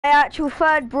actual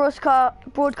third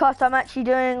broadcast I'm actually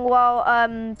doing while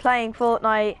playing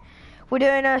Fortnite. We're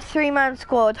doing a 3-man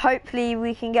squad. Hopefully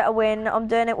we can get a win. I'm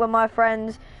doing it with my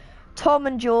friends Tom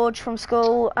and George from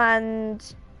school,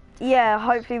 and yeah,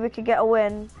 hopefully we could get a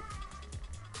win.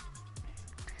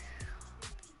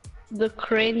 The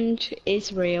cringe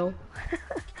is real.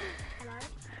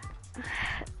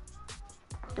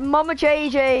 Mama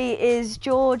JJ is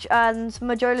George and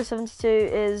Majola72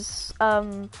 is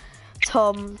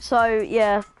Tom. So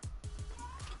yeah,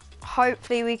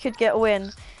 hopefully we could get a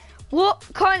win. What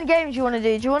kind of game do you want to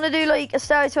do? Do you want to do like a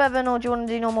Stairway to Heaven, or do you want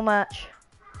to do normal match?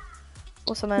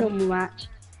 Or something? Normal match.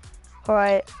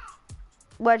 Alright.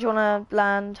 Where do you want to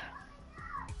land?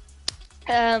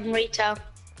 Retail.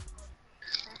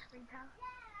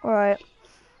 Alright.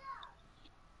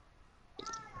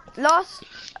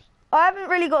 I haven't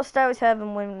really got Stairway to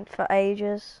Heaven win for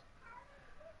ages.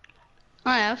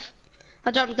 I have.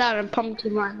 I jumped down and pumped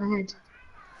him right in the head.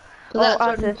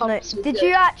 Oh, no. Did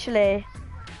you actually?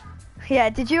 Yeah,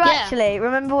 did you actually?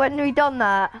 Remember when we done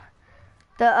that?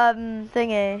 The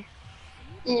thingy.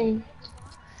 Mm.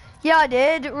 Yeah, I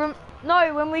did.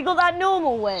 No, when we got that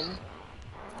normal win.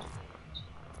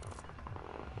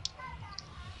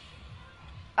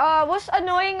 What's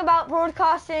annoying about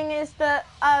broadcasting is that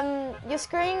your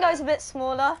screen goes a bit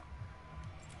smaller.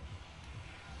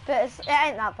 But it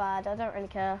ain't that bad. I don't really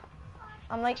care.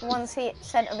 I'm like 1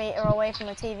 centimeter away from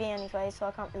my TV anyway, so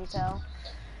I can't really tell.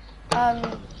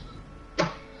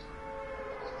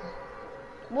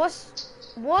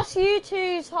 What's you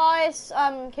two's highest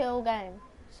kill game?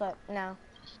 So now,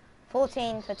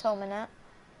 14 for Tom, innit?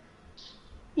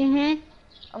 Mhm.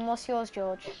 And what's yours,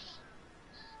 George?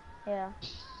 Yeah.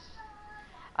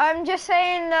 I'm just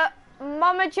saying that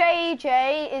Mama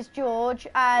JJ is George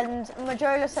and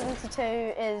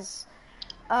Majola72 is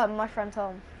my friend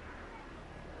Tom.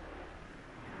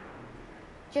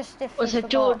 Just if Well, you so forgot.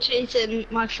 George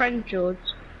isn't my friend George.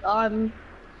 I'm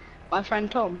my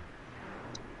friend Tom.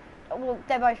 Well,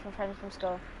 they're both from friends from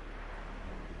school.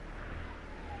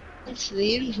 It's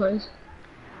the intro.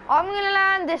 I'm gonna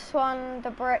land this one,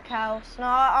 the brick house. No,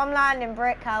 I'm landing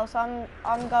brick house. I'm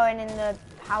going in the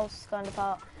house kind of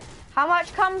part. How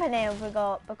much company have we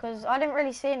got? Because I didn't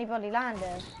really see anybody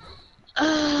landing.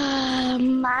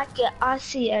 I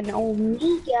see an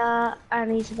Omega,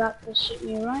 and he's about to shoot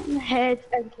me right in the head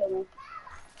and kill me.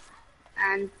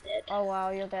 And dead. Oh wow,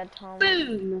 you're dead, Tom.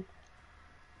 Boom!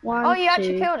 One, Oh, you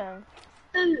actually two, killed him.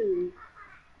 boom.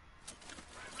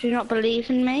 Do you not believe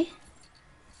in me?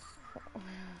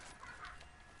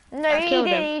 No, he killed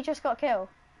did. him. He just got killed.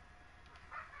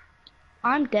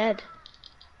 I'm dead.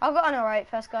 I got an alright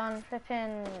first gun.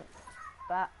 Flipping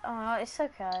back. Oh, it's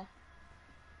okay.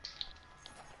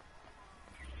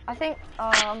 I think.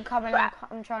 Oh, I'm coming.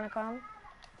 I'm trying to come.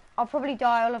 I'll probably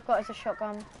die. All I've got is a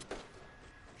shotgun.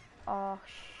 Oh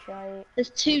shit. There's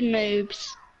 2 noobs.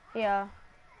 Yeah.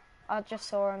 I just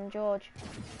saw him, George.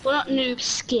 Well, not noob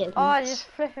skins. Oh, I just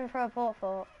flipping through a port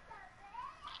fort.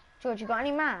 George, you got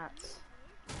any mats?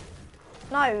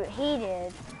 No, he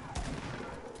did.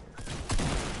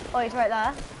 Oh, he's right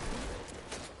there.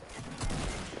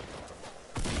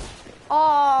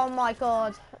 Oh my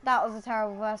god, that was a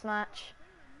terrible first match.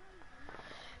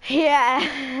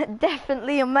 Yeah,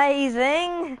 definitely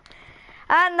amazing.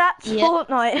 And that's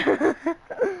Fortnite.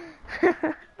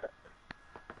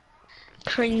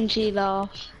 Cringy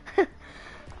laugh.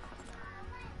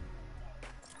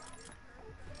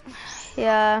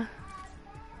 Yeah.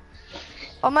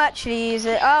 I'm actually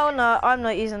using. Oh no, I'm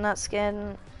not using that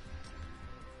skin.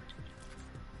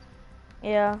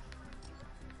 Yeah.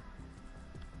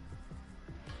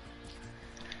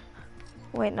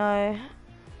 Wait, no.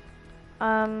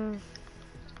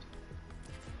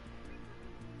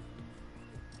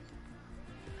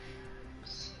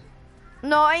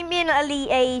 No, I mean elite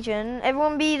agent.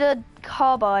 Everyone be the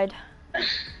carbide.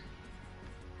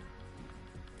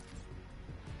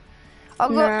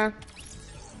 Nah.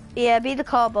 Yeah, be the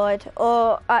carbide,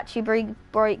 or actually bring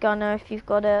bright gunner if you've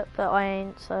got it, but I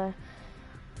ain't, so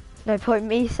no point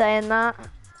me saying that.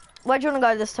 Where do you want to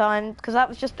go this time? Because that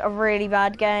was just a really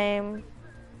bad game.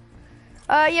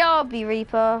 Yeah, I'll be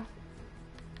Reaper.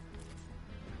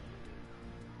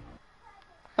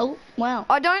 Oh, wow.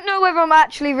 I don't know whether I'm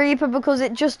actually Reaper because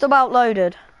it just about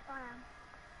loaded.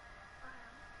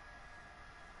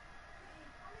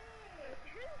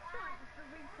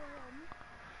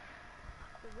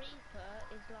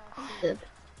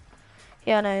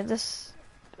 Yeah, no, this.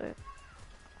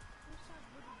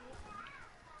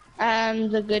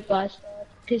 The good guy side,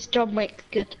 because John Wick's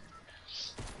good.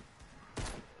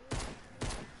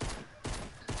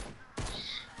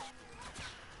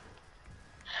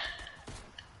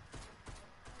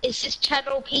 Is this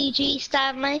channel PG,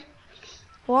 Stanley?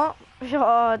 What?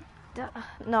 Oh,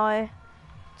 no.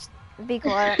 Just be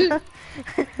quiet.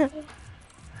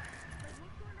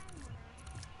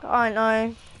 I don't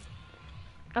know.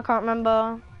 I can't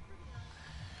remember.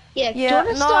 Yeah, do you Yeah, want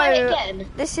to start it no. again?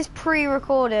 This is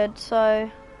pre-recorded, so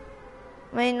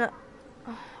I mean,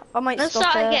 I might Let's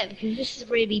stop start it. again, because this is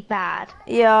really bad.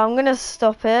 Yeah, I'm gonna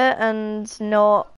stop it and not